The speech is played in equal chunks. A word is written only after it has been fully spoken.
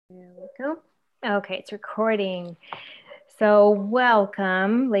There we go. Okay, it's recording. So,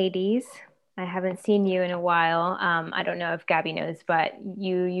 welcome, ladies. I haven't seen you in a while. I don't know if Gabby knows, but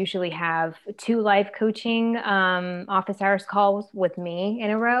you usually have two live coaching office hours calls with me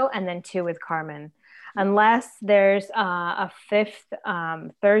in a row, and then two with Carmen. Unless there's a fifth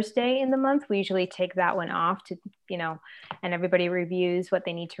Thursday in the month, we usually take that one off to, and everybody reviews what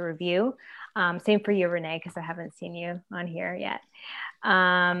they need to review. Same for you, Renee, because I haven't seen you on here yet.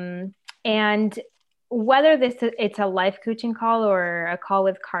 And whether it's a life coaching call or a call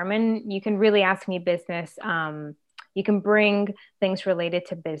with Carmen, you can really ask me business. You can bring things related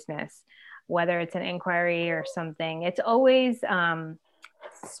to business, whether it's an inquiry or something. It's always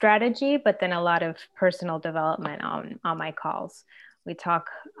strategy, but then a lot of personal development on my calls. We talk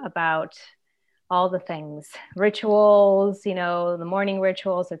about all the things, rituals, the morning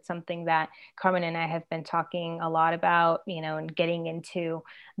rituals. It's something that Carmen and I have been talking a lot about, and getting into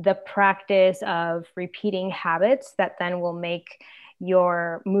the practice of repeating habits that then will make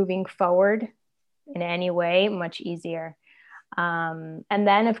your moving forward in any way much easier. And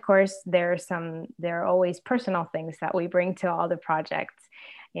then, of course, there are always personal things that we bring to all the projects.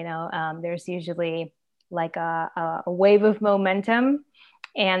 There's usually like a wave of momentum,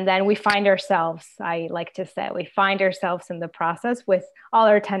 and then we find ourselves, I like to say, we find ourselves in the process with all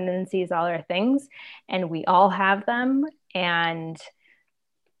our tendencies, all our things, and we all have them. And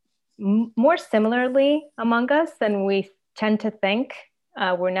more similarly among us than we tend to think.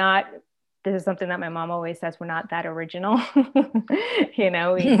 We're not, this is something that my mom always says, we're not that original.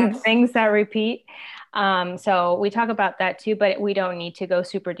 We have things that repeat. So we talk about that too, but we don't need to go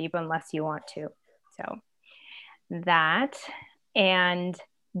super deep unless you want to. So that, and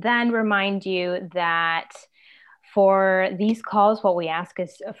then remind you that for these calls, what we ask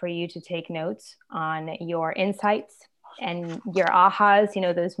is for you to take notes on your insights and your ahas,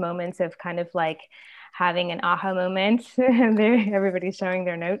 those moments of kind of like having an aha moment. Everybody's showing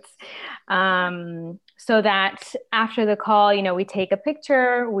their notes. So that after the call, we take a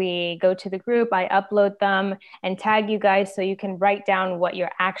picture, we go to the group, I upload them and tag you guys so you can write down what your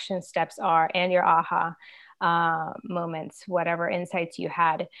action steps are and your aha moments, whatever insights you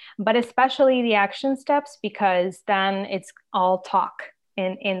had, but especially the action steps, because then it's all talk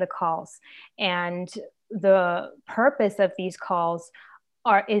in the calls. And the purpose of these calls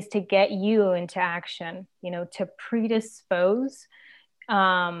is to get you into action, to predispose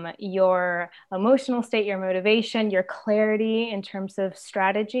your emotional state, your motivation, your clarity in terms of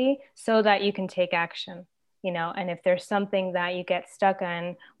strategy, so that you can take action, and if there's something that you get stuck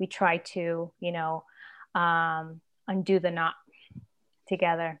on, we try to, undo the knot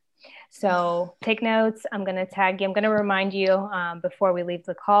together. So take notes. I'm going to tag you. I'm going to remind you before we leave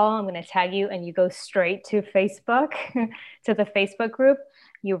the call, I'm going to tag you and you go straight to Facebook, to the Facebook group.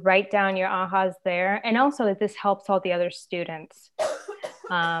 You write down your ahas there. And also this helps all the other students.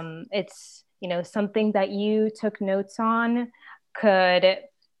 It's, something that you took notes on could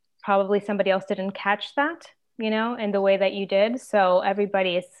probably somebody else didn't catch that, in the way that you did. So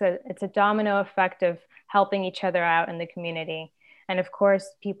everybody, it's a domino effect of helping each other out in the community. And of course,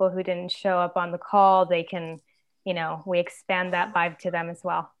 people who didn't show up on the call, they can, we expand that vibe to them as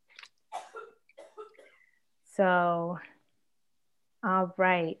well. So, all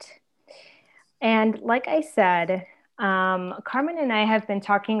right. And like I said, Carmen and I have been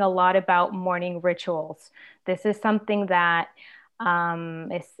talking a lot about morning rituals. This is something that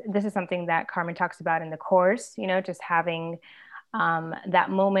this is something that Carmen talks about in the course, just having that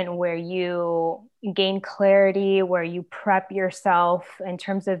moment where you gain clarity, where you prep yourself in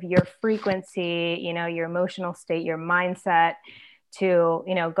terms of your frequency, your emotional state, your mindset to,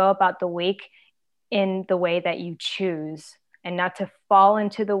 go about the week in the way that you choose, and not to fall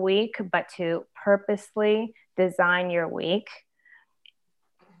into the week, but to purposely design your week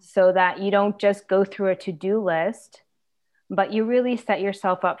so that you don't just go through a to-do list, but you really set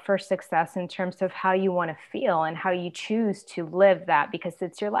yourself up for success in terms of how you want to feel and how you choose to live that, because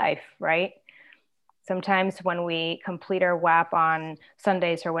it's your life, right? Sometimes when we complete our WAP on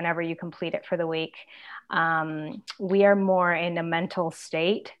Sundays or whenever you complete it for the week, we are more in a mental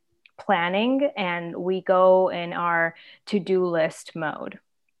state planning, and we go in our to-do list mode,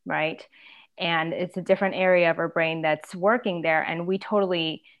 right? And it's a different area of our brain that's working there. And we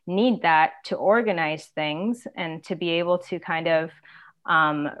totally need that to organize things and to be able to kind of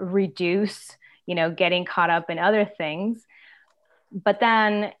reduce, getting caught up in other things. But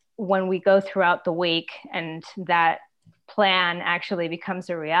then when we go throughout the week and that plan actually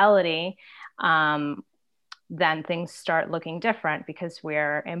becomes a reality, then things start looking different because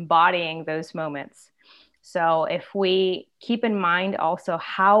we're embodying those moments. So if we keep in mind also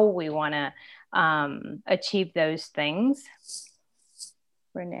how we want to achieve those things.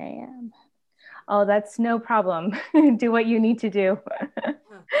 Renee, oh, that's no problem. Do what you need to do.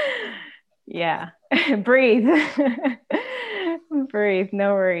 Yeah. Breathe. Breathe.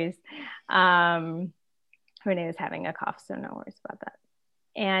 No worries. Renee is having a cough, so no worries about that.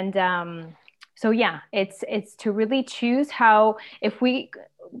 And so yeah, it's to really choose how, if we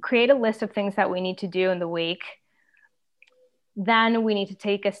create a list of things that we need to do in the week, then we need to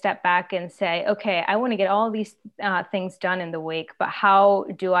take a step back and say, okay, I want to get all these things done in the week, but how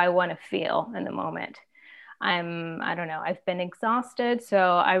do I want to feel in the moment? I don't know, I've been exhausted, so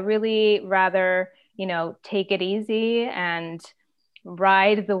I really rather, take it easy and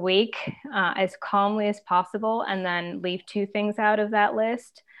ride the week as calmly as possible, and then leave 2 things out of that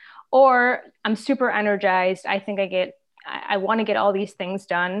list. Or I'm super energized. I think I want to get all these things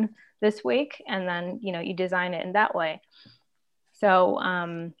done this week. And then, you design it in that way. So,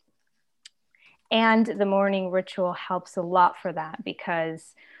 and the morning ritual helps a lot for that,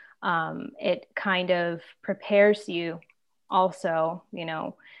 because it kind of prepares you also,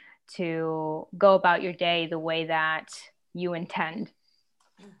 to go about your day the way that you intend.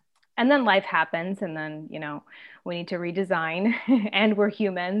 And then life happens, and then, we need to redesign and we're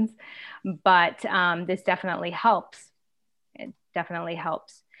humans, but this definitely helps. It definitely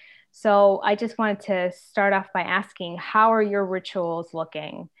helps. So I just wanted to start off by asking, how are your rituals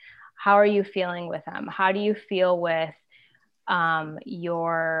looking? How are you feeling with them? How do you feel with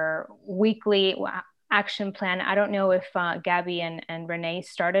your weekly action plan? I don't know if Gabby and Renee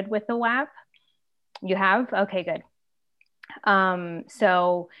started with the WAP. You have? Okay, good.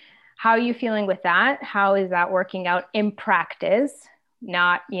 So how are you feeling with that? How is that working out in practice?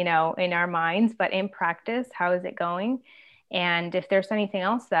 Not, in our minds, but in practice, how is it going? And if there's anything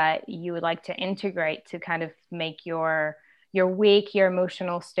else that you would like to integrate to kind of make your week, your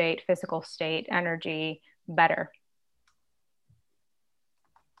emotional state, physical state, energy better.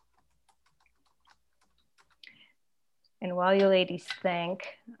 And while you ladies think,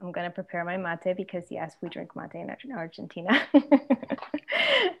 I'm going to prepare my mate, because yes, we drink mate in Argentina.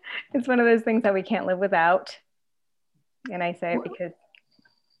 It's one of those things that we can't live without. And I say it because...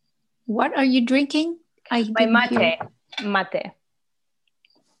 What are you drinking? My mate. Mate.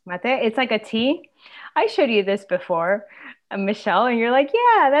 Mate, it's like a tea. I showed you this before, Michelle, and you're like,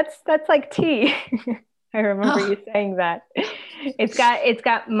 yeah, that's like tea. I remember you saying that. It's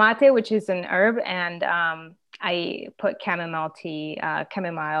got mate, which is an herb, and I put chamomile tea,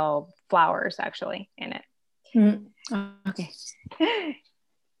 chamomile flowers actually in it. Okay.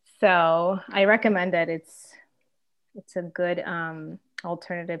 So I recommend it. It's a good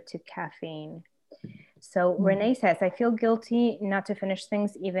alternative to caffeine. So Renee says, I feel guilty not to finish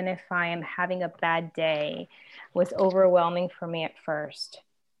things even if I am having a bad day. It was overwhelming for me at first.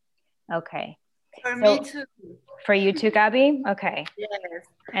 Okay. For me too. For you too, Gabby? Okay. Yes.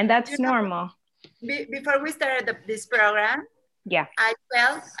 And that's normal. Before we started this program, yeah, I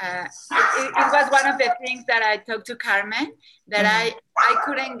felt it was one of the things that I talked to Carmen, that I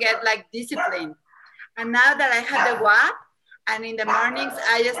couldn't get like discipline. And now that I had the WAP, and in the mornings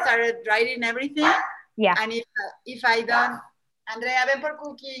I just started writing everything. Yeah. And if I don't, Andrea, ven por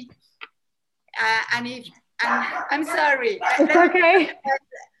cookie. And I'm sorry. It's okay.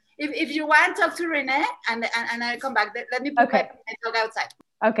 If you want, talk to Renee, and I'll come back. Let me put my dog outside.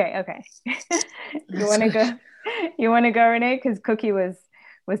 Okay. You want to go, Renee? Because Cookie was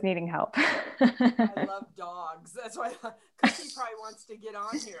needing help. I love dogs. That's why Cookie probably wants to get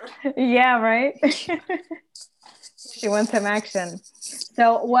on here. Yeah, right. She wants some action.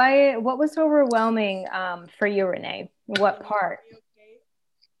 So what was overwhelming for you, Renee? What part? Okay?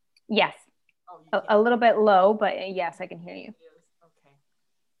 Yes. Oh, a little bit low, but yes, I can hear you.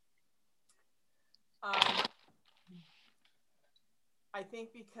 Okay. I think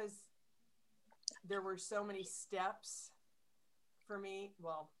because there were so many steps for me,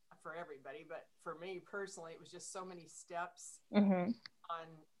 well, for everybody, but for me personally, it was just so many steps on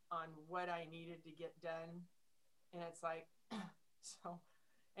what I needed to get done. And it's like, so,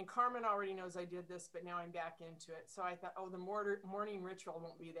 and Carmen already knows I did this, but now I'm back into it. So I thought, oh, the morning ritual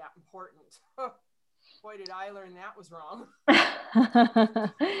won't be that important. Boy, did I learn that was wrong.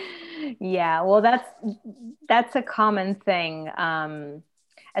 Yeah, well, that's a common thing,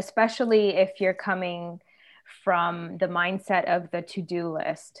 especially if you're coming from the mindset of the to-do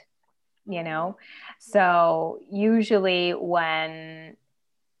list, So usually when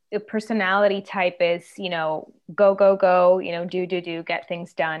the personality type is, go, do, get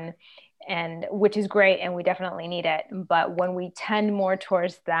things done, and which is great, and we definitely need it. But when we tend more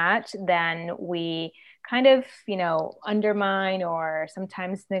towards that, then we kind of, undermine or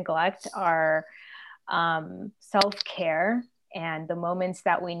sometimes neglect our self-care and the moments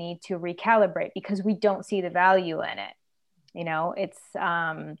that we need to recalibrate because we don't see the value in it.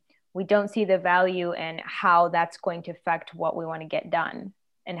 We don't see the value in how that's going to affect what we want to get done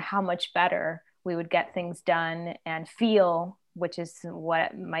and how much better we would get things done and feel, which is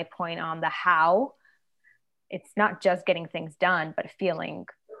what my point on the how. It's not just getting things done, but feeling,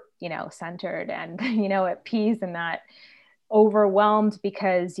 centered and, at peace and not overwhelmed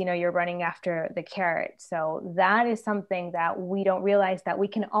because, you're running after the carrot. So that is something that we don't realize that we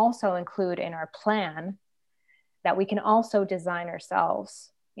can also include in our plan, that we can also design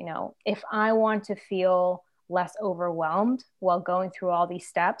ourselves. If I want to feel less overwhelmed while going through all these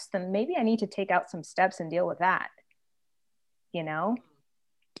steps, then maybe I need to take out some steps and deal with that, and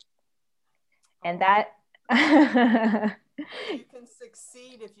that you can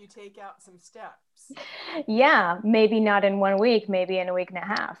succeed if you take out some steps. Yeah, maybe not in 1 week, maybe in a week and a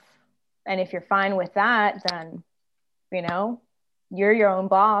half. And if you're fine with that, then you're your own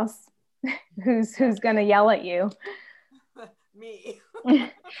boss. who's going to yell at you? Me.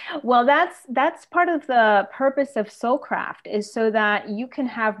 Well, that's part of the purpose of Soulcraft, is so that you can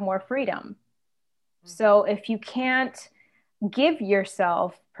have more freedom. So if you can't give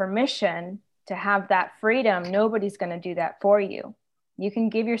yourself permission to have that freedom, nobody's going to do that for you. You can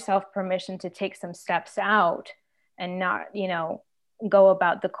give yourself permission to take some steps out and not, go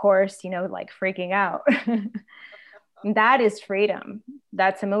about the course, like freaking out. That is freedom.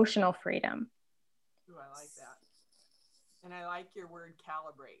 That's emotional freedom. Ooh, I like that. And I like your word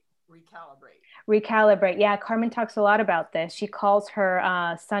Recalibrate. Yeah, Carmen talks a lot about this. She calls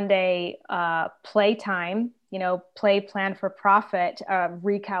her Sunday playtime, play plan for profit,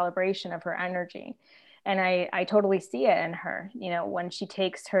 recalibration of her energy. And I totally see it in her, when she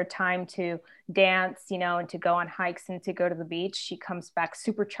takes her time to dance, and to go on hikes and to go to the beach, she comes back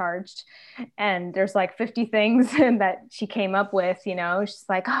supercharged. And there's like 50 things that she came up with, she's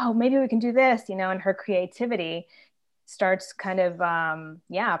like, oh, maybe we can do this, and her creativity starts kind of,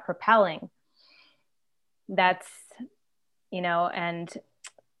 propelling. That's, and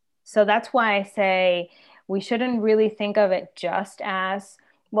so that's why I say we shouldn't really think of it just as,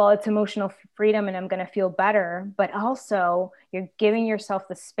 well, it's emotional freedom and I'm going to feel better, but also you're giving yourself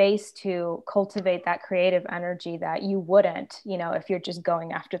the space to cultivate that creative energy that you wouldn't, if you're just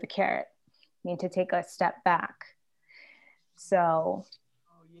going after the carrot. You need to take a step back. So,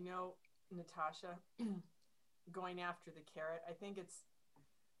 Natasha, going after the carrot, I think it's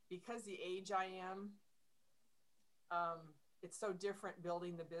because the age I am, it's so different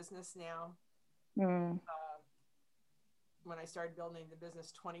building the business now. When I started building the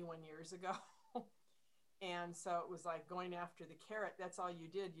business 21 years ago. And so it was like going after the carrot. That's all you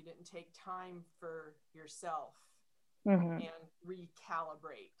did. You didn't take time for yourself and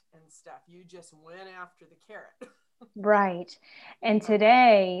recalibrate and stuff. You just went after the carrot. Right. And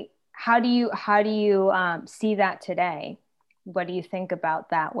today, how do you see that today? What do you think about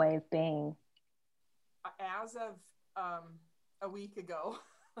that way of being? As of a week ago,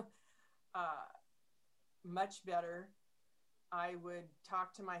 much better. I would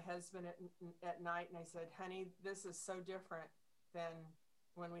talk to my husband at night and I said, honey, this is so different than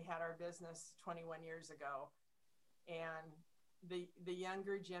when we had our business 21 years ago. And the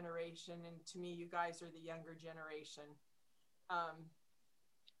younger generation, and to me, you guys are the younger generation.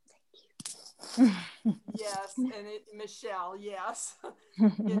 Thank you. Yes, and Michelle, yes.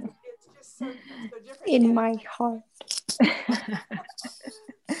 It's just so different. In my heart.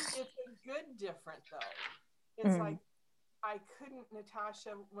 It's a good different though. It's like, I couldn't, Natasha,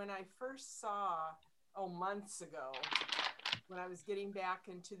 when I first saw, months ago, when I was getting back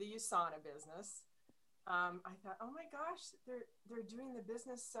into the USANA business, I thought, oh my gosh, they're doing the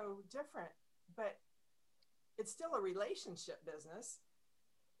business so different, but it's still a relationship business,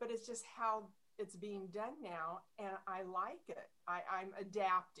 but it's just how it's being done now. And I like it. I'm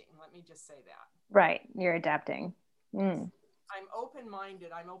adapting. Let me just say that. Right. You're adapting. I'm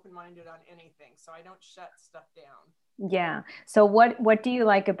open-minded. I'm open-minded on anything. So I don't shut stuff down. Yeah. So what do you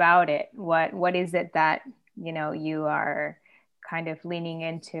like about it? What is it that, you are kind of leaning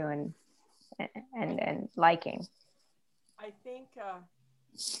into and liking? I think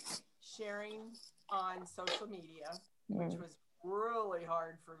sharing on social media, which was really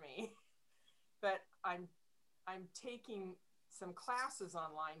hard for me, but I'm taking some classes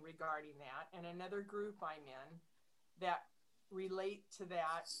online regarding that, and another group I'm in that relate to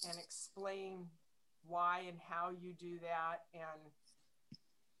that and explain why and how you do that. And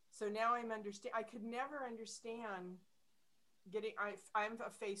so now I could never understand I'm a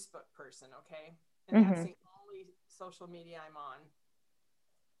Facebook person, okay? and that's the only social media I'm on.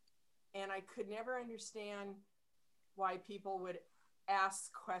 And I could never understand why people would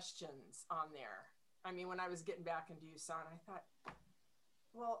ask questions on there. I mean, when I was getting back into USANA, I thought,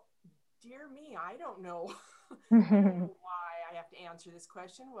 well, dear me, I don't know. I don't know why I have to answer this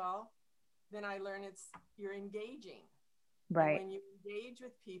question. Well, then I learn you're engaging. Right. And when you engage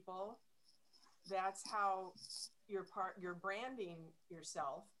with people, that's how you're branding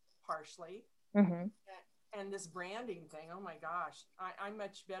yourself partially. And this branding thing, oh my gosh, I'm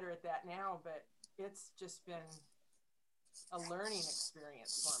much better at that now, but it's just been a learning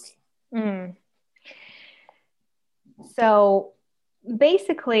experience for me. So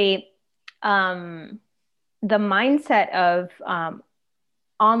basically, the mindset of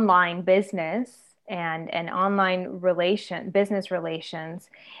online business and online business relations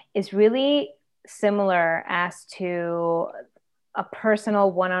is really similar as to a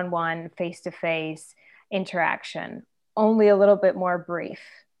personal one-on-one, face-to-face interaction, only a little bit more brief.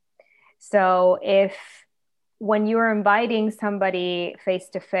 So when you're inviting somebody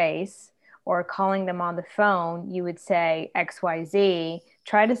face-to-face or calling them on the phone, you would say XYZ,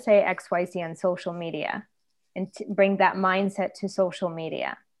 try to say XYZ on social media and bring that mindset to social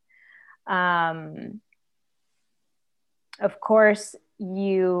media. Of course,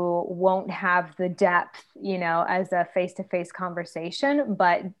 you won't have the depth, as a face-to-face conversation,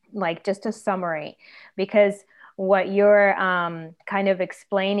 but like just a summary, because what you're kind of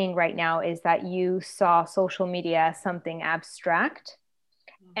explaining right now is that you saw social media as something abstract.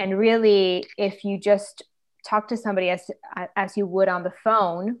 And really, if you just talk to somebody as you would on the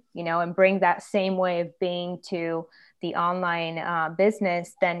phone, and bring that same way of being to the online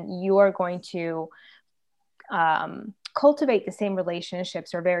business, then you are going to cultivate the same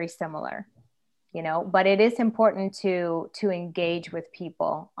relationships or very similar, but it is important to engage with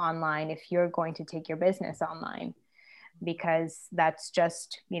people online if you're going to take your business online, because that's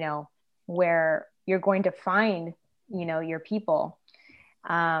just, where you're going to find, your people.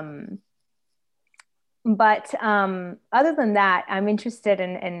 But other than that, I'm interested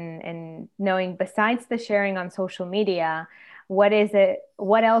in knowing, besides the sharing on social media, what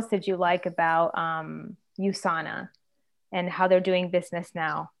else did you like about USANA and how they're doing business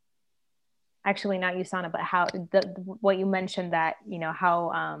now? Actually, not USANA, but what you mentioned, that,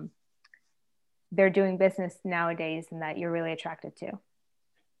 how they're doing business nowadays and that you're really attracted to.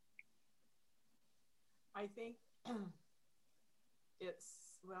 I think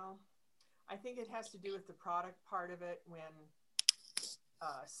I think it has to do with the product part of it, when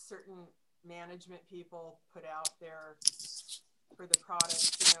certain management people put out there for the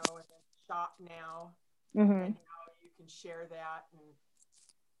product, and then shop now, and how you can share that. And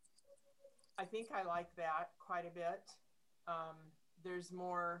I think I like that quite a bit. There's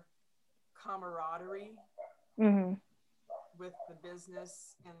more camaraderie with the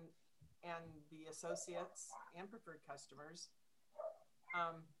business and the associates and preferred customers.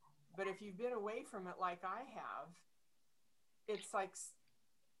 But if you've been away from it like I have, it's like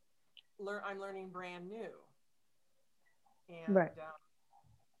I'm learning brand new. And right.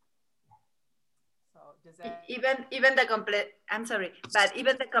 So does that even the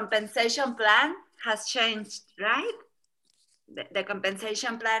compensation plan has changed, right? The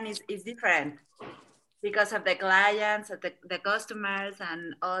compensation plan is different because of the clients, of the customers,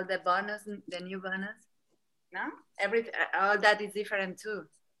 and all the bonus, the new bonus. No, all that is different too,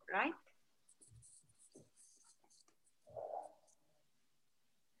 right?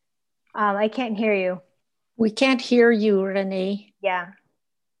 I can't hear you. We can't hear you, Renee. Yeah.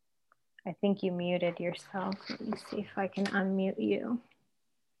 I think you muted yourself. Let me see if I can unmute you.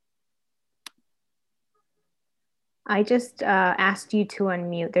 I just asked you to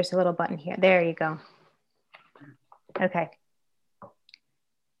unmute. There's a little button here. There you go. Okay.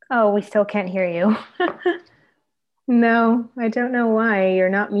 Oh, we still can't hear you. No, I don't know why. You're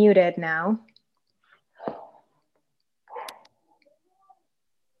not muted now.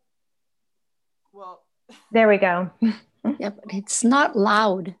 Well, there we go. Yeah, but it's not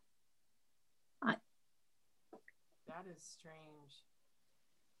loud. That is strange.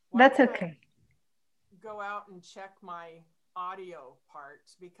 That's okay. Go out and check my audio part,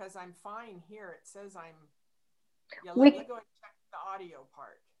 because I'm fine here. It says let me go and check the audio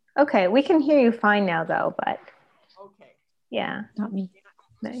part. Okay, we can hear you fine now though, but. Okay. Yeah. Not me.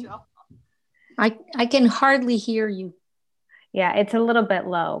 Michelle? I can hardly hear you. Yeah, it's a little bit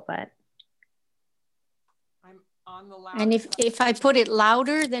low, but. I'm on the loud. And if I put it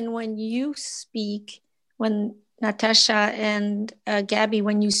louder, then when you speak, when Natasha and Gabby,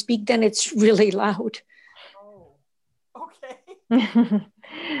 when you speak, then it's really loud. Oh, okay.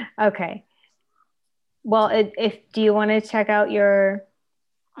 Okay. Well, do you want to check out your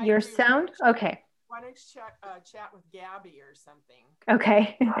I do. sound? Okay. Why don't you chat with Gabby or something?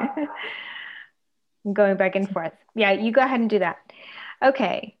 Okay. I'm going back and forth. Yeah, you go ahead and do that.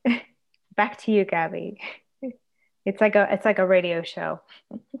 Okay. Back to you, Gabby. It's like a radio show.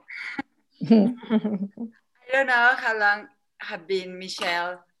 I don't know how long have been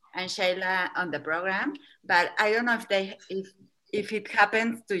Michelle and Shayla on the program, but I don't know if it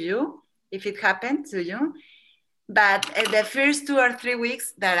happens to you, if it happened to you. But the first 2 or 3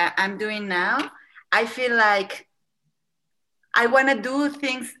 weeks that I'm doing now, I feel like I want to do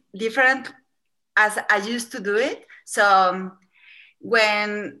things different as I used to do it. So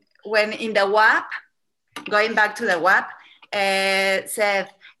when in the WAP, going back to the WAP, said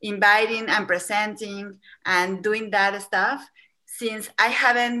inviting and presenting and doing that stuff, since I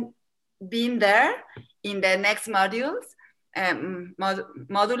haven't been there in the next modules,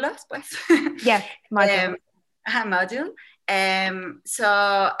 modulos, pues. Yes, module. Module. So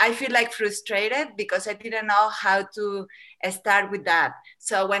I feel like frustrated because I didn't know how to start with that.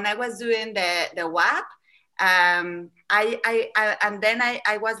 So when I was doing the WAP, and then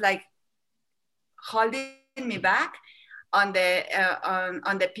I was like holding me back on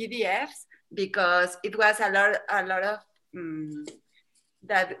the PDFs because it was a lot of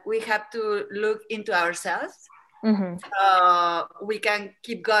that we have to look into ourselves. Mm-hmm. We can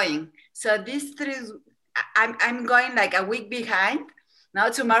keep going. So these three, I'm going like a week behind. Now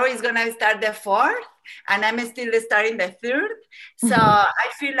tomorrow is gonna start the fourth, and I'm still starting the third. So I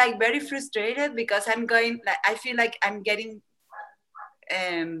feel like very frustrated because I'm going. Like, I feel like I'm getting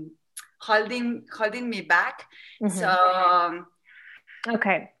holding me back. Mm-hmm. So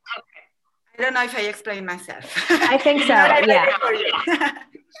okay. I don't know if I explained myself. I think so. Yeah.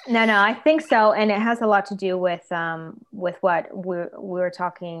 No, I think so, and it has a lot to do with what we were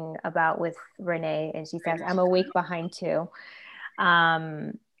talking about with Renee, and she says I'm a week behind too.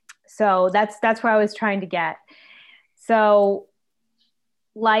 So that's where I was trying to get. So,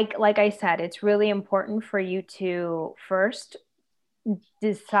 like I said, it's really important for you to first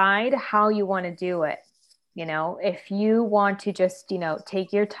decide how you want to do it. You know, if you want to just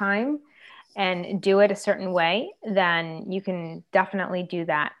take your time and do it a certain way, then you can definitely do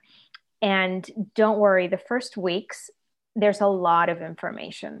that. And don't worry, the first weeks, there's a lot of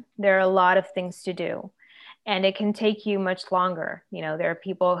information. There are a lot of things to do. And it can take you much longer. There are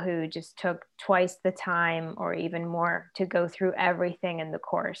people who just took twice the time or even more to go through everything in the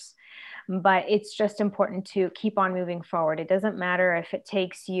course. But it's just important to keep on moving forward. It doesn't matter if it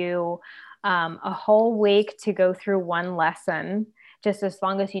takes you a whole week to go through one lesson, just as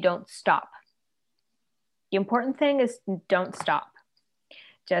long as you don't stop. The important thing is don't stop.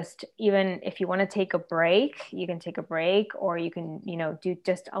 Just even if you want to take a break, you can take a break, or you can, do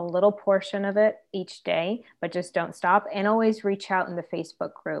just a little portion of it each day, but just don't stop. And always reach out in the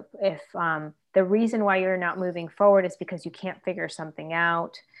Facebook group. If the reason why you're not moving forward is because you can't figure something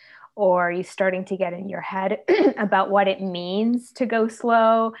out, or you're starting to get in your head about what it means to go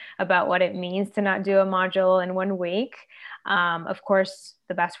slow, about what it means to not do a module in 1 week. Of course,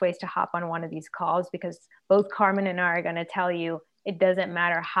 the best way is to hop on one of these calls, because both Carmen and I are going to tell you it doesn't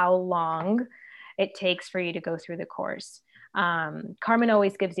matter how long it takes for you to go through the course. Carmen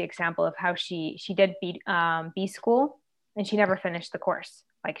always gives the example of how she did B school, and she never finished the course.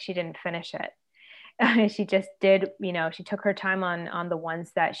 Like, she didn't finish it. She just did, she took her time on the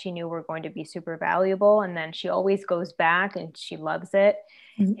ones that she knew were going to be super valuable. And then she always goes back and she loves it.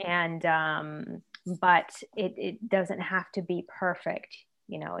 Mm-hmm. And, but it doesn't have to be perfect.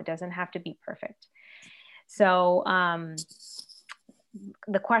 It doesn't have to be perfect. So,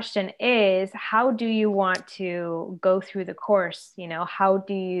 the question is, how do you want to go through the course? How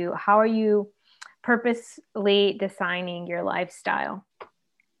are you purposely designing your lifestyle?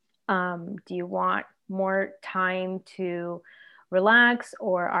 Do you want more time to relax,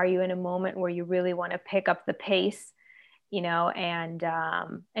 or are you in a moment where you really want to pick up the pace, and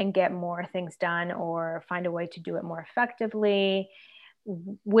get more things done, or find a way to do it more effectively?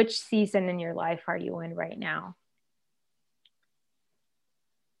 Which season in your life are you in right now?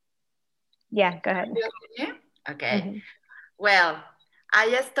 Yeah, go ahead. Okay. Mm-hmm. Well, I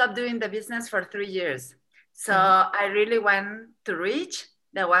just stopped doing the business for 3 years. So I really want to reach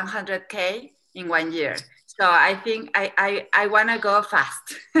the 100K in 1 year. So I think I want to go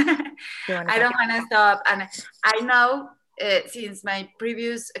fast. I don't want to stop. And I know since my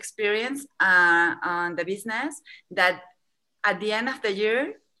previous experience on the business that at the end of the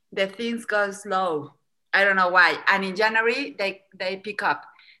year, the things go slow. I don't know why. And in January, they pick up.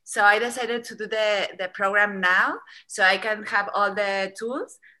 So I decided to do the program now so I can have all the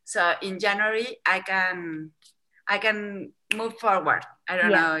tools. So in January, I can move forward. I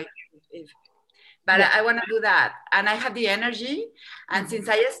don't know if but I want to do that. And I have the energy. And since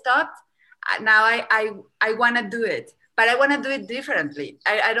I stopped, now I want to do it. But I want to do it differently.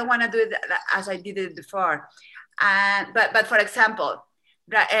 I don't want to do it as I did it before. But for example,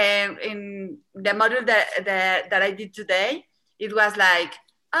 in the module that I did today, it was like,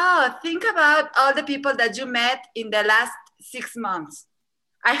 oh, think about all the people that you met in the last 6 months.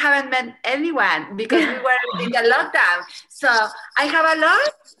 I haven't met anyone because we were in the lockdown. So I have a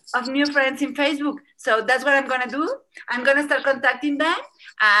lot of new friends in Facebook. So that's what I'm going to do. I'm going to start contacting them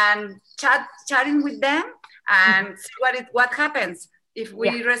and chatting with them and see what happens if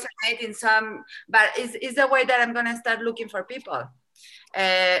we resonate in some, but it's the way that I'm going to start looking for people,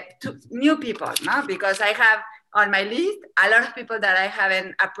 new people, no? Because I have on my list a lot of people that I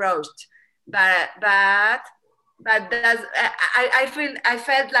haven't approached, but that's, I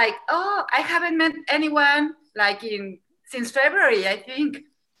felt like, oh, I haven't met anyone like since February, I think.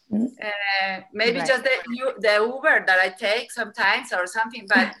 Maybe just the Uber that I take sometimes or something,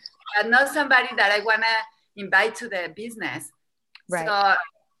 but not somebody that I want to invite to the business. Right. So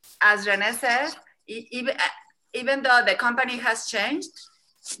as Renee said, even though the company has changed,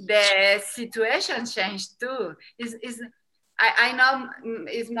 the situation changed too. I know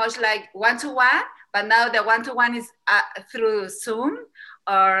it's much like one-to-one, but now the one-to-one is through Zoom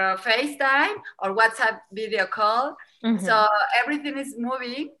or FaceTime or WhatsApp video call. So everything is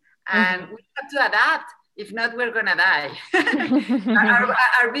moving and we have to adapt. If not, we're gonna die.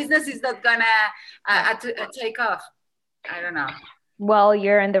 our business is not gonna take off. I don't know. Well,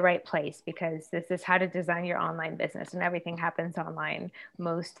 you're in the right place because this is how to design your online business and everything happens online.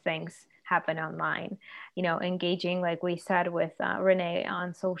 Most things happen online, engaging, like we said, with Renee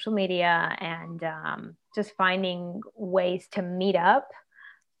on social media and just finding ways to meet up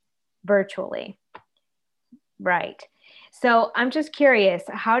virtually. Right. So I'm just curious,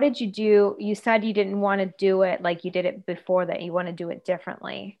 how did you said you didn't want to do it like you did it before, that you want to do it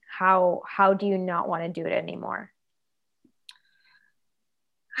differently. How do you not want to do it anymore?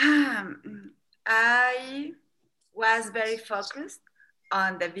 I was very focused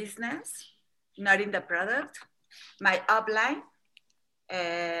on the business, not in the product. My upline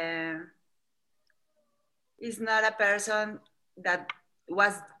is not a person that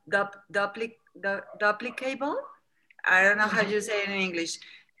was duplicable. I don't know how you say it in English.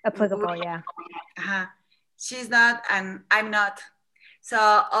 Applicable, yeah. She's not, and I'm not. So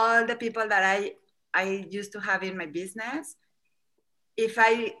all the people that I used to have in my business, if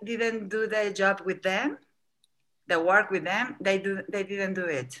I didn't do the job with them, the work with them, they didn't do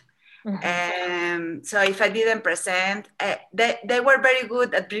it. So if I didn't present, they were very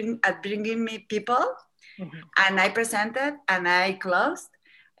good at bringing me people, and I presented and I closed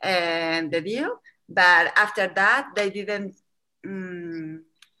the deal. But after that, they didn't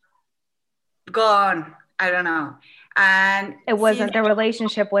go on. I don't know. And it wasn't, the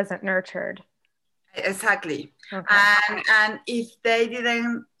relationship wasn't nurtured. Exactly. Okay. And if they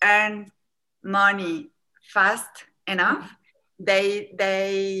didn't earn money fast enough, they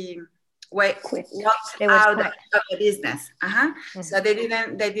walked out of the business. So they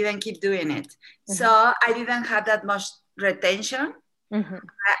didn't keep doing it. So I didn't have that much retention.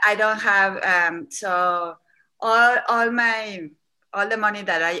 I don't have so all the money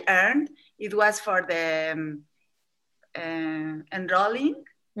that I earned, it was for the enrolling,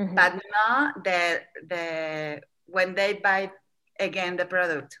 but not the when they buy again the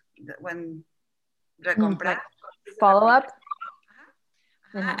product, when recomprar. Follow up.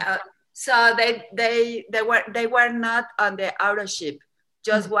 So they were not on the auto ship,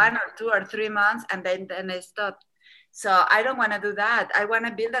 just 1 or 2 or 3 months, and then they stopped. So I don't want to do that. I want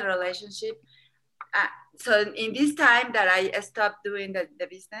to build a relationship. So in this time that I stopped doing the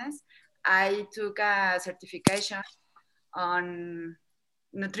business, I took a certification on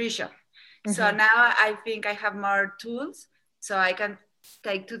nutrition. So now I think I have more tools, so I can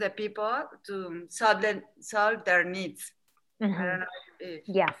take to the people to solve their needs. I don't know if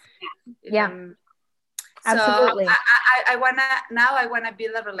absolutely. So I wanna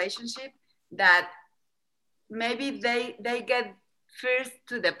build a relationship that maybe they get first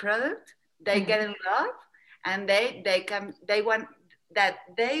to the product, they get in love, and they want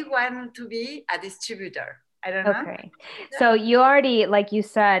to be a distributor. I don't know. Okay. So you already, like you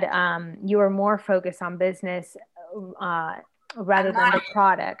said, you were more focused on business rather than the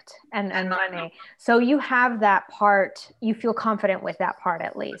product and money. So you have that part, you feel confident with that part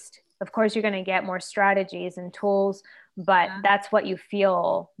at least. Of course, you're going to get more strategies and tools, but that's what you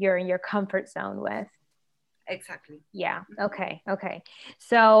feel you're in your comfort zone with. Exactly. Yeah. Okay.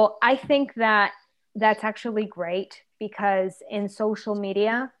 So I think that that's actually great because in social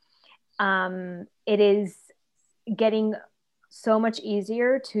media, it is getting so much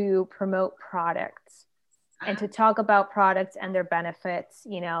easier to promote products and to talk about products and their benefits,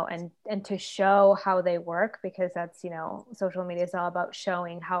 you know, and to show how they work, because that's, you know, social media is all about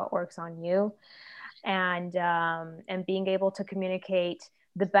showing how it works on you, and being able to communicate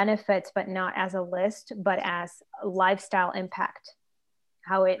the benefits, but not as a list, but as a lifestyle impact,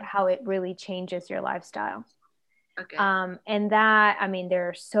 how it really changes your lifestyle. Okay. And that, I mean, there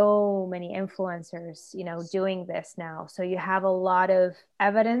are so many influencers, you know, doing this now. So you have a lot of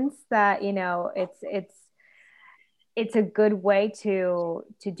evidence that, you know, it's a good way to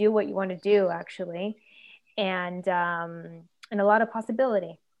do what you want to do, actually. And a lot of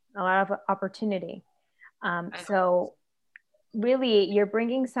possibility, a lot of opportunity. So really you're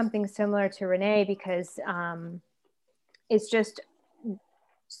bringing something similar to Renee, because it's just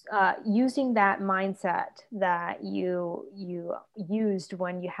using that mindset that you used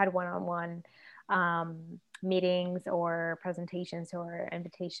when you had one-on-one meetings or presentations or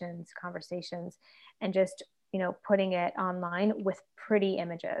invitations, conversations, and just, you know, putting it online with pretty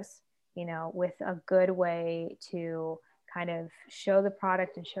images, you know, with a good way to kind of show the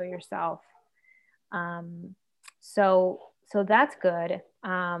product and show yourself. So that's good.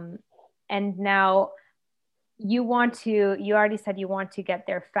 And now you already said you want to get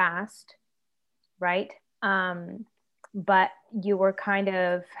there fast, right? But you were kind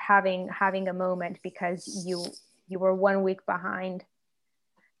of having a moment because you were 1 week behind.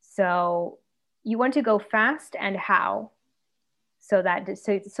 So you want to go fast, and how? So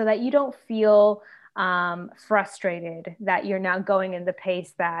that you don't feel frustrated that you're not going in the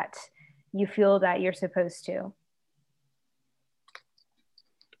pace that you feel that you're supposed to.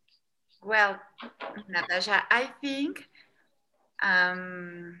 Well, Natasha, I think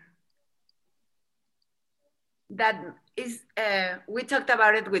that is, we talked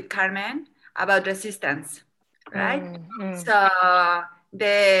about it with Carmen about resistance, right? So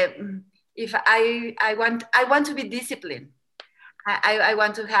if I want to be disciplined. I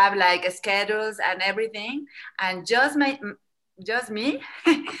want to have like schedules and everything, and just me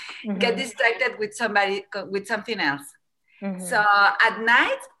get distracted with something else. So at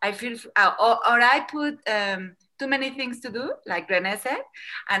night I feel, or I put too many things to do, like Renee said,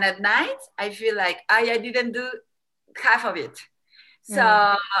 and at night I feel like I didn't do half of it.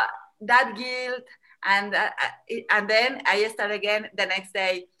 So that guilt, and then I start again the next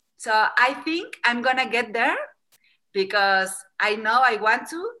day. So I think I'm gonna get there because I know I want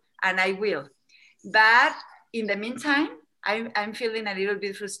to, and I will. But in the meantime, I'm feeling a little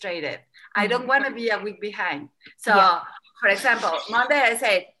bit frustrated. I don't want to be a week behind. So, for example, Monday I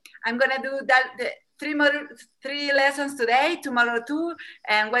said, I'm going to do three lessons today, tomorrow 2,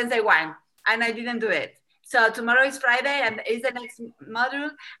 and Wednesday 1. And I didn't do it. So tomorrow is Friday, and it's the next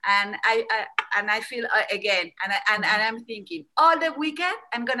module, and I feel again, and I'm thinking, all the weekend,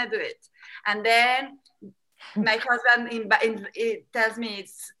 I'm going to do it. And then my husband it tells me,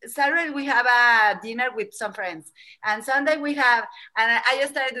 Saturday we have a dinner with some friends, and Sunday we have, and I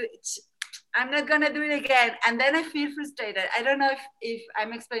just started to, I'm not gonna do it again, and then I feel frustrated. I don't know if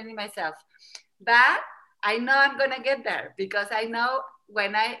I'm explaining myself, but I know I'm gonna get there, because I know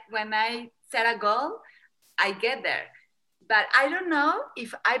when I set a goal, I get there. But I don't know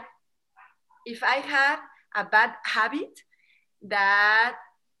if I have a bad habit that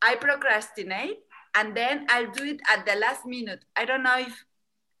I procrastinate, and then I'll do it at the last minute. I don't know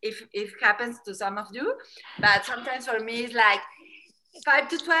if it happens to some of you, but sometimes for me it's like 5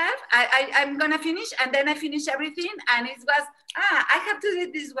 to 12, I'm gonna finish, and then I finish everything, and it was, I have to do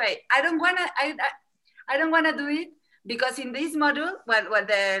it this way. I don't wanna do it, because in this module, well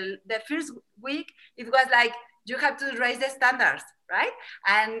the first week, it was like, you have to raise the standards, right?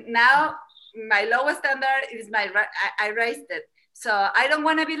 And now my lowest standard is I raised it. So I don't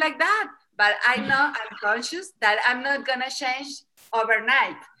wanna be like that. But I know, I'm conscious that I'm not gonna change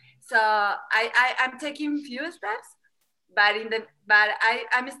overnight. So I'm taking few steps, but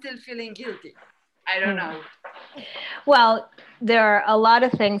I'm still feeling guilty. I don't know. Well, there are a lot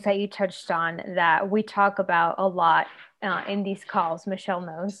of things that you touched on that we talk about a lot in these calls. Michelle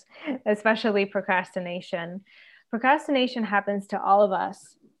knows, especially procrastination. Procrastination happens to all of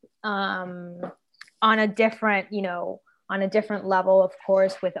us on a different, on a different level, of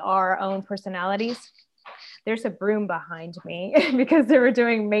course, with our own personalities. there's a broom behind me because they were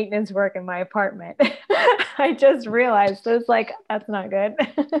doing maintenance work in my apartment. I just realized, so it's like, that's not good.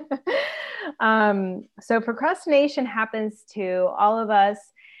 So procrastination happens to all of us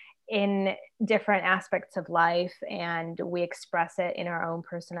in different aspects of life, and we express it in our own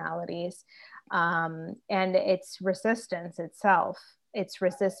personalities. And it's resistance itself. It's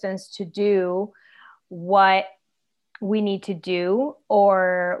resistance to do what we need to do,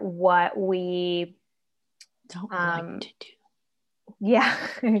 or what we don't like to do. Yeah,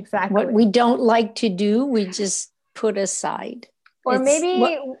 exactly. What we don't like to do, we just put aside. Or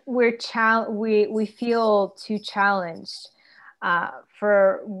maybe we feel too challenged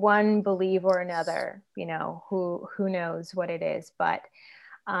for one belief or another, you know, who knows what it is. But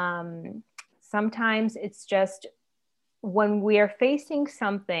sometimes it's just when we are facing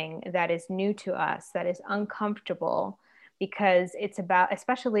something that is new to us, that is uncomfortable, because it's about,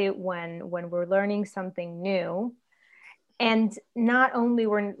 especially when we're learning something new, and not only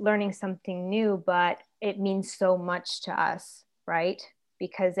we're learning something new, but it means so much to us, right?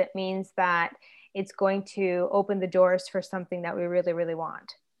 Because it means that it's going to open the doors for something that we really, really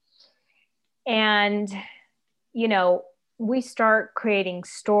want. And, you know, we start creating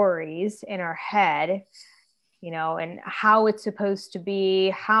stories in our head, you know, and how it's supposed to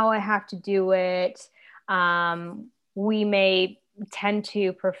be, how I have to do it. We may tend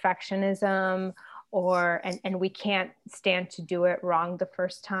to perfectionism, and we can't stand to do it wrong the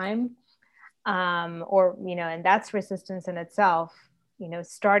first time. Or, you know, and that's resistance in itself, you know,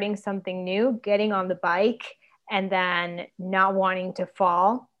 starting something new, getting on the bike and then not wanting to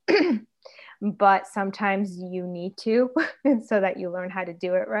fall. But sometimes you need to, so that you learn how to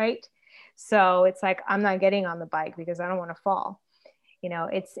do it right. So it's like, I'm not getting on the bike because I don't want to fall. You know,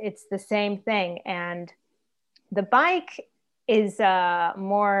 it's the same thing. And the bike is a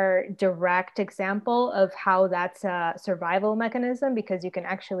more direct example of how that's a survival mechanism, because you can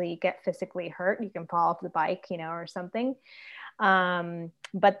actually get physically hurt. You can fall off the bike, you know, or something.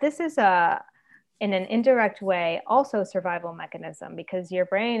 But this is in an indirect way, also a survival mechanism, because your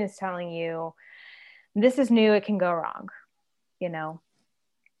brain is telling you, this is new, it can go wrong, you know?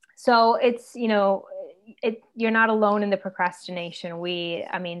 So it's, you know, you're not alone in the procrastination.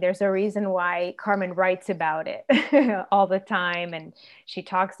 I mean, there's a reason why Carmen writes about it all the time. And she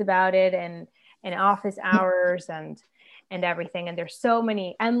talks about it in office hours and everything. And there's so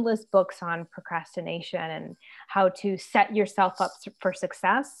many endless books on procrastination and how to set yourself up for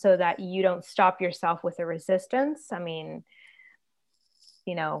success so that you don't stop yourself with a resistance. I mean,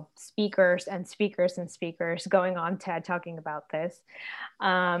 you know, speakers and speakers and speakers going on TED talking about this.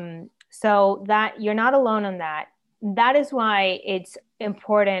 So that you're not alone on that. That is why it's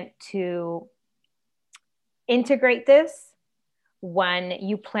important to integrate this when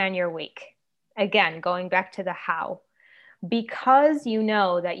you plan your week. Again, going back to the how, because you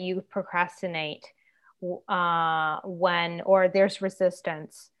know that you procrastinate or there's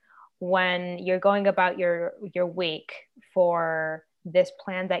resistance when you're going about your week for this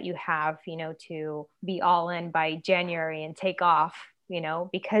plan that you have, you know, to be all in by January and take off, you know,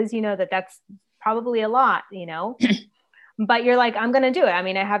 because you know that that's probably a lot, you know, but you're like, I'm going to do it. I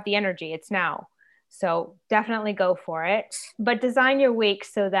mean, I have the energy, it's now. So definitely go for it, but design your week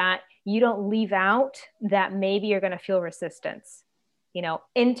so that you don't leave out that maybe you're going to feel resistance, you know,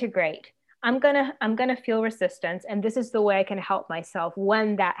 integrate. I'm going to feel resistance, and this is the way I can help myself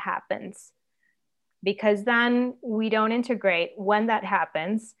when that happens. Because then we don't integrate when that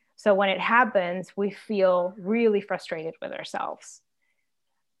happens. So when it happens, we feel really frustrated with ourselves.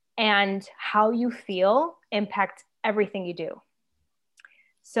 And how you feel impacts everything you do.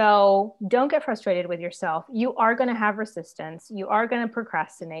 So don't get frustrated with yourself. You are going to have resistance. You are going to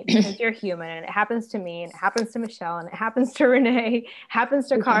procrastinate because you're human, and it happens to me, and it happens to Michelle, and it happens to Renee, it happens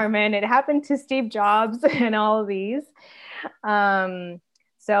to Carmen, it happened to Steve Jobs and all of these.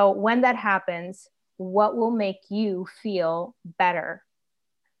 So when that happens, what will make you feel better?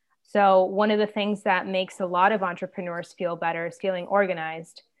 So one of the things that makes a lot of entrepreneurs feel better is feeling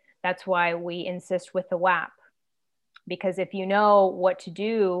organized. That's why we insist with the WAP. Because if you know what to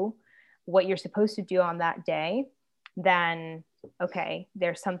do, what you're supposed to do on that day, then, okay,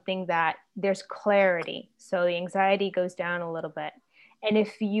 there's clarity. So the anxiety goes down a little bit. And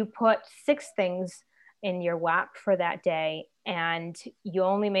if you put 6 things in your WAP for that day and you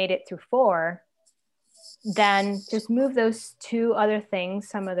only made it through 4, then just move those 2 other things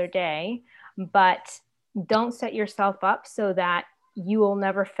some other day, but don't set yourself up so that you will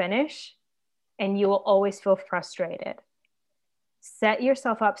never finish and you will always feel frustrated. Set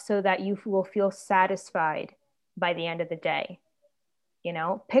yourself up so that you will feel satisfied by the end of the day.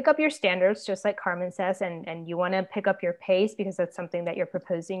 pick up your standards, just like Carmen says, and you want to pick up your pace because that's something that you're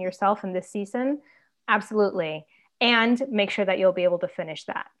proposing yourself in this season. Absolutely. And make sure that you'll be able to finish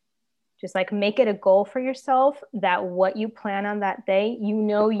that. Just like make it a goal for yourself that what you plan on that day,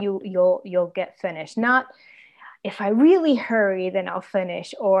 you'll get finished. Not if I really hurry, then I'll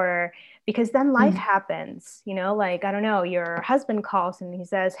finish, or because then life happens, like, I don't know, your husband calls and he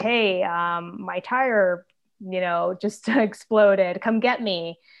says, hey, my tire, just exploded, come get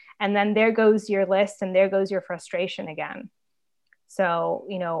me. And then there goes your list and there goes your frustration again. So,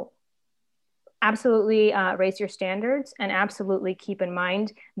 absolutely raise your standards, and absolutely keep in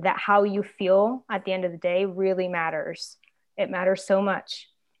mind that how you feel at the end of the day really matters. It matters so much.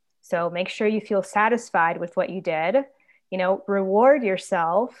 So make sure you feel satisfied with what you did, reward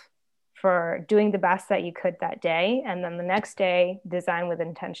yourself for doing the best that you could that day. And then the next day, design with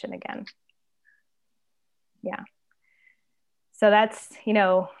intention again. Yeah. So that's,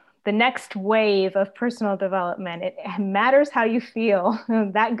 the next wave of personal development. It matters how you feel.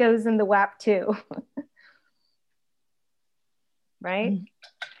 That goes in the WAP too. Right?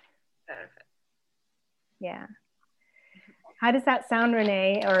 Perfect. Yeah. How does that sound,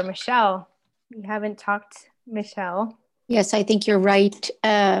 Renee or Michelle? You haven't talked, Michelle. Yes, I think you're right.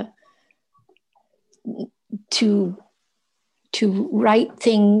 To write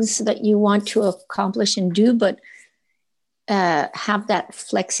things that you want to accomplish and do, but have that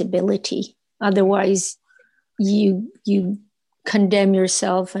flexibility. Otherwise, you condemn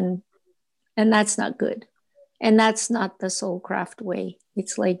yourself, and that's not good. And that's not the Soulcraft way.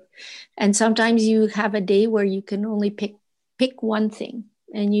 It's like, and sometimes you have a day where you can only pick one thing,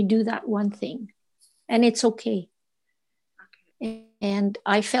 and you do that one thing, and it's okay. And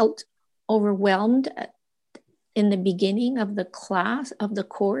I felt overwhelmed in the beginning of the course,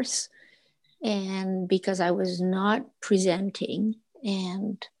 and because I was not presenting,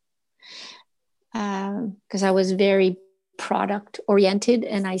 and because I was very product oriented,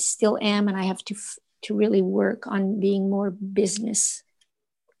 and I still am, and I have to really work on being more business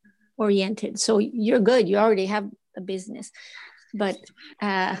oriented. So you're good, you already have a business, but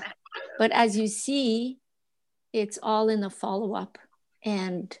as you see, it's all in the follow-up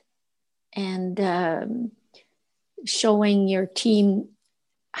and showing your team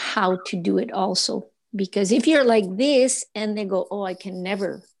how to do it also. Because if you're like this and they go, oh, I can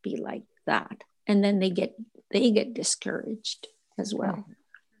never be like that, and then they get discouraged as well.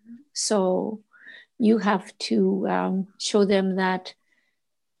 So you have to show them that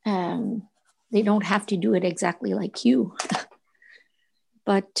they don't have to do it exactly like you.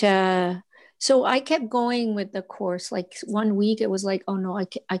 But so I kept going with the course. Like 1 week, it was like, oh no,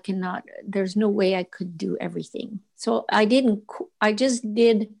 I cannot. There's no way I could do everything. So I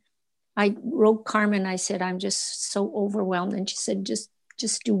wrote Carmen. I said, I'm just so overwhelmed, and she said, just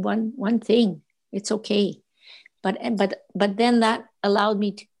do one thing. It's okay. But then that allowed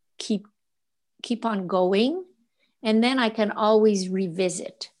me to keep on going, and then I can always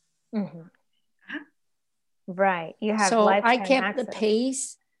revisit. Mm-hmm. Right. You have so I kept access. the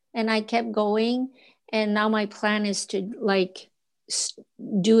pace, and I kept going, and now my plan is to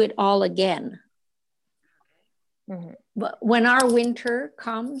do it all again. Mm-hmm. But when our winter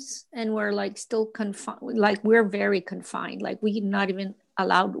comes and we're like still confined, like we're very confined, like we not even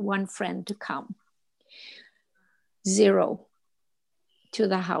allowed one friend to come, 0 to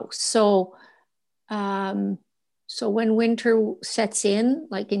the house. So when winter sets in,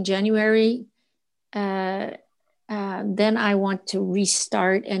 like in January, then I want to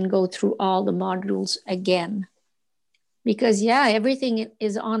restart and go through all the modules again, because everything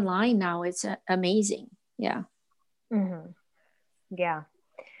is online now. It's amazing. Yeah. Mm-hmm. Yeah.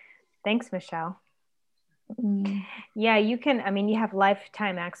 Thanks, Michelle. Yeah, you can, you have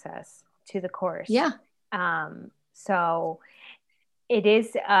lifetime access to the course. Yeah. So it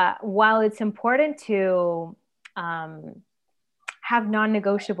is, while it's important to have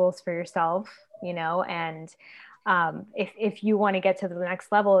non-negotiables for yourself, and if you want to get to the next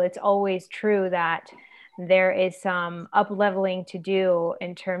level, it's always true that there is some up-leveling to do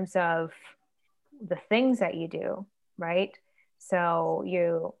in terms of the things that you do, right? So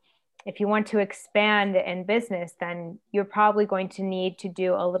if you want to expand in business, then you're probably going to need to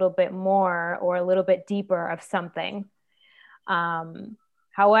do a little bit more or a little bit deeper of something.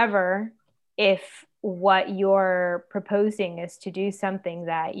 However, if what you're proposing is to do something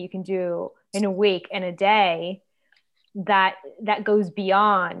that you can do in a week, in a day, that goes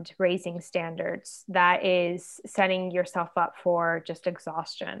beyond raising standards, that is setting yourself up for just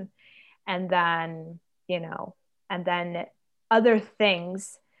exhaustion. And then, and then other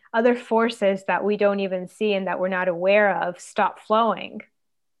things other forces that we don't even see and that we're not aware of stop flowing.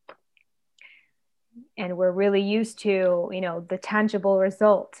 And we're really used to, the tangible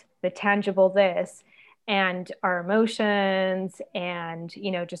result, the tangible this, and our emotions and,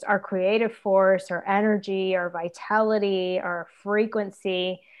 just our creative force, our energy, our vitality, our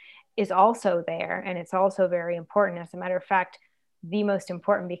frequency is also there. And it's also very important. As a matter of fact, the most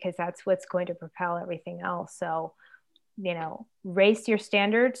important, because that's what's going to propel everything else. So, raise your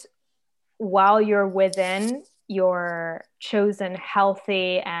standards while you're within your chosen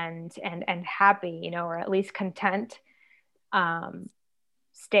healthy and happy, or at least content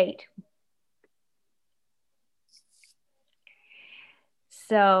state.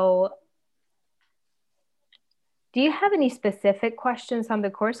 So do you have any specific questions on the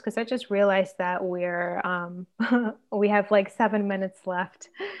course? Because I just realized that we have like 7 minutes left.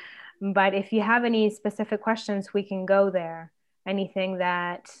 But if you have any specific questions, we can go there. Anything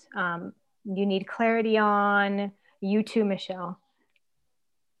that you need clarity on? You too, Michelle.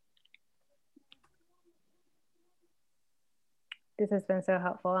 This has been so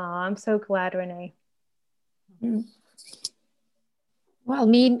helpful. Oh, I'm so glad, Renee. Well,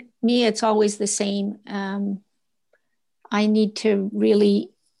 me, it's always the same. I need to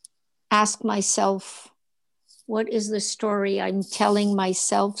really ask myself, what is the story I'm telling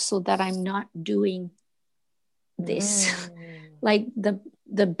myself so that I'm not doing this? Like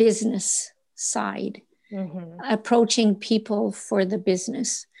the business side, approaching people for the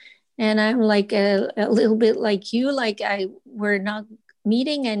business. And I'm like a little bit like you, like we're not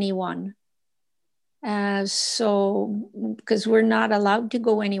meeting anyone. So, because we're not allowed to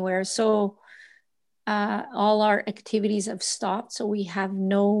go anywhere. So all our activities have stopped. So we have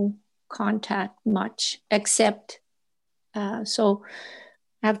no contact much, except, so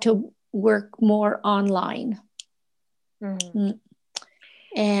I have to work more online.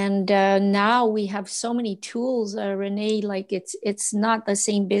 And now we have so many tools, Renee, like it's not the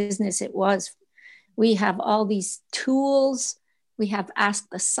same business it was. We have all these tools. We have Ask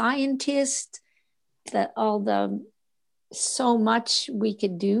the Scientist, so much we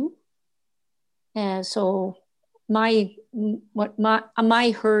could do. So my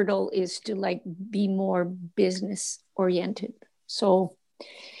hurdle is to like be more business oriented. So,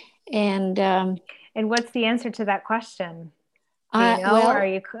 and what's the answer to that question? Well, are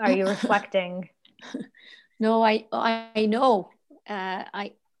you reflecting? No, I know.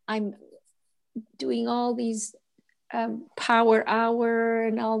 I'm doing all these power hour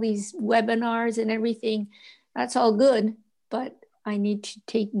and all these webinars and everything. That's all good, but I need to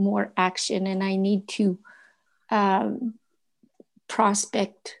take more action, and I need to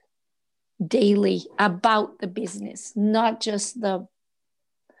prospect daily about the business, not just the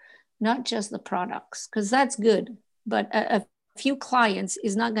products, because that's good, but a few clients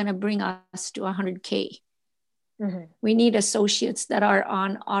is not going to bring us to 100K. We need associates that are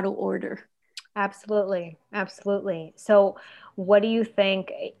on auto order. Absolutely. So what do you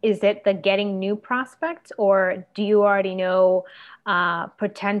think? Is it the getting new prospects, or do you already know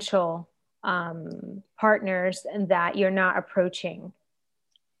potential partners that you're not approaching?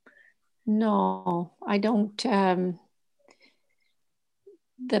 No, I don't.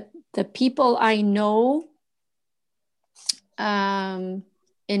 The people I know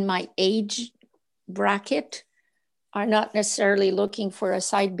in my age bracket are not necessarily looking for a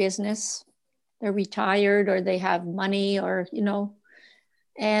side business. They're retired, or they have money, or,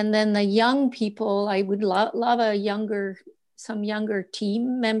 and then the young people, I would love some younger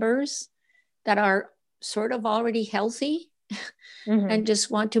team members that are sort of already healthy and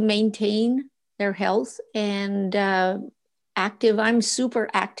just want to maintain their health and active. I'm super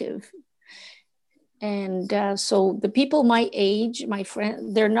active. And so the people my age, my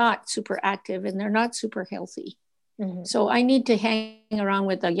friend, they're not super active and they're not super healthy. So I need to hang around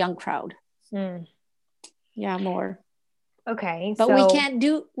with a young crowd. Yeah, more. Okay. But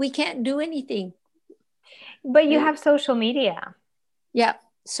we can't do anything. But you have social media. Yeah.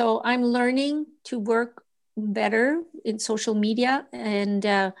 So I'm learning to work better in social media, and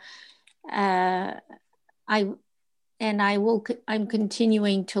I'm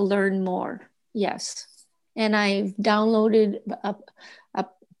continuing to learn more. Yes. And I've downloaded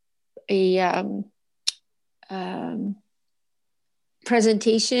a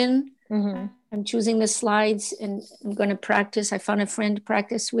presentation. I'm choosing the slides, and I'm going to practice. I found a friend to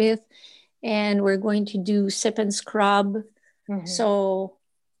practice with, and we're going to do sip and scrub. So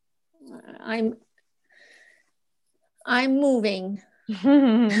I'm moving.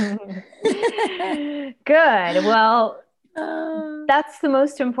 Good. Well, That's the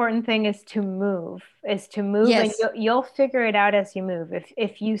most important thing, is to move, Yes. and you'll figure it out as you move.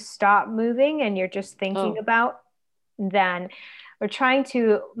 If you stop moving and you're just thinking Oh, about, then we're trying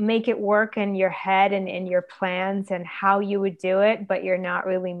to make it work in your head and in your plans and how you would do it, but you're not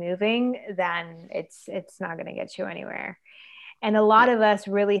really moving, then it's not going to get you anywhere. And a lot yeah. of us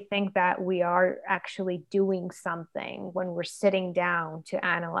really think that we are actually doing something when we're sitting down to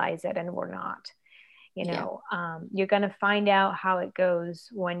analyze it, and we're not. Yeah. You're going to find out how it goes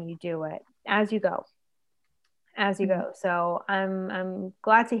when you do it as you go, So I'm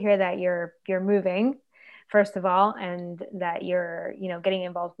glad to hear that you're moving, first of all, and that you're, getting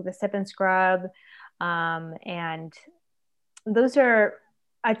involved with the sip and scrub. And those are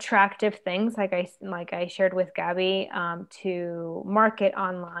attractive things, like I shared with Gabby, to market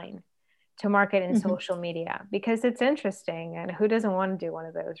online, to market in social media, because it's interesting, and who doesn't want to do one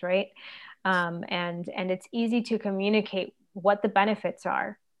of those, right? And it's easy to communicate what the benefits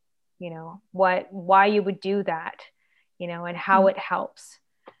are, why you would do that, and how it helps.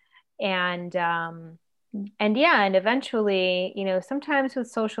 And yeah, and eventually, sometimes with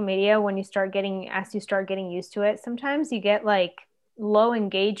social media, as you start getting used to it, sometimes you get like low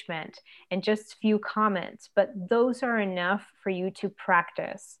engagement and just few comments, but those are enough for you to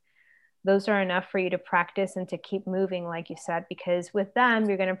practice. Those are enough for you to practice and to keep moving, like you said, because with them,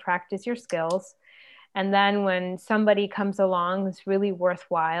 you're going to practice your skills. And then when somebody comes along who's really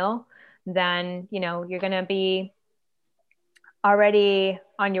worthwhile, then, you're going to be already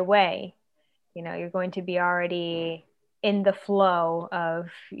on your way. You're going to be already in the flow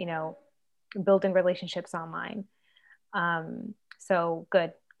of, building relationships online. So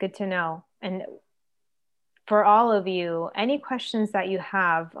good to know. And for all of you, any questions that you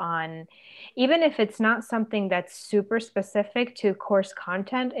have on, even if it's not something that's super specific to course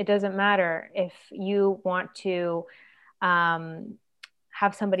content, it doesn't matter. If you want to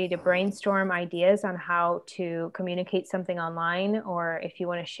have somebody to brainstorm ideas on how to communicate something online, or if you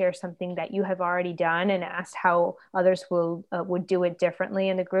want to share something that you have already done and ask how others would do it differently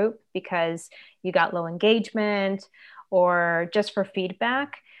in the group because you got low engagement, or just for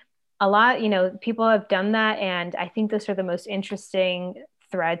feedback, a lot, people have done that. And I think those are the most interesting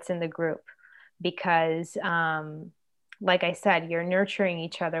threads in the group, because like I said, you're nurturing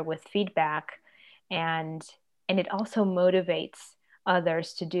each other with feedback, and it also motivates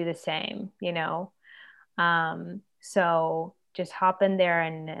others to do the same. So just hop in there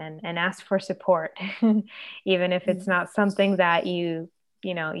and ask for support, even if it's not something that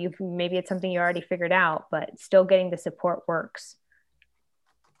maybe it's something you already figured out, but still getting the support works.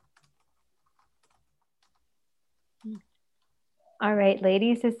 All right,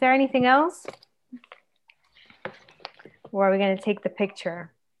 ladies, is there anything else? Or are we going to take the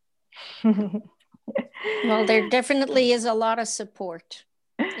picture? Well, there definitely is a lot of support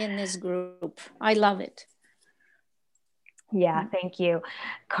in this group. I love it. Yeah, thank you.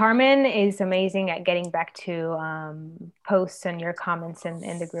 Carmen is amazing at getting back to posts and your comments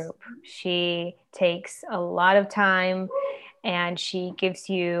in the group. She takes a lot of time, and she gives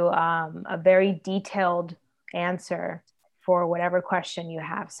you a very detailed answer for whatever question you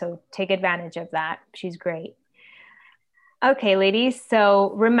have. So take advantage of that. She's great. Okay, ladies.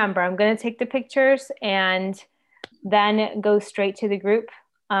 So remember, I'm going to take the pictures and then go straight to the group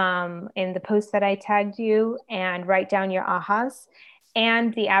in the post that I tagged you, and write down your ahas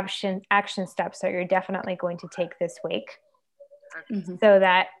and the action steps that you're definitely going to take this week, so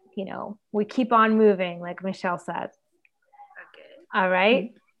that, we keep on moving, like Michelle said. Okay. All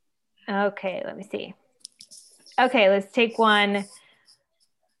right. Okay, let me see. Okay, let's take one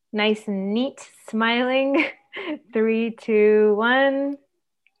nice and neat, smiling. 3, 2, 1.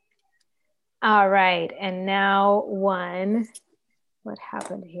 All right. And now one. What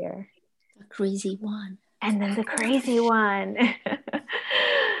happened here? The crazy one. And then the crazy one.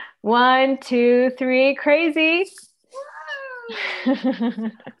 1, 2, 3, crazy.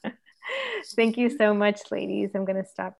 Thank you so much, ladies. I'm going to stop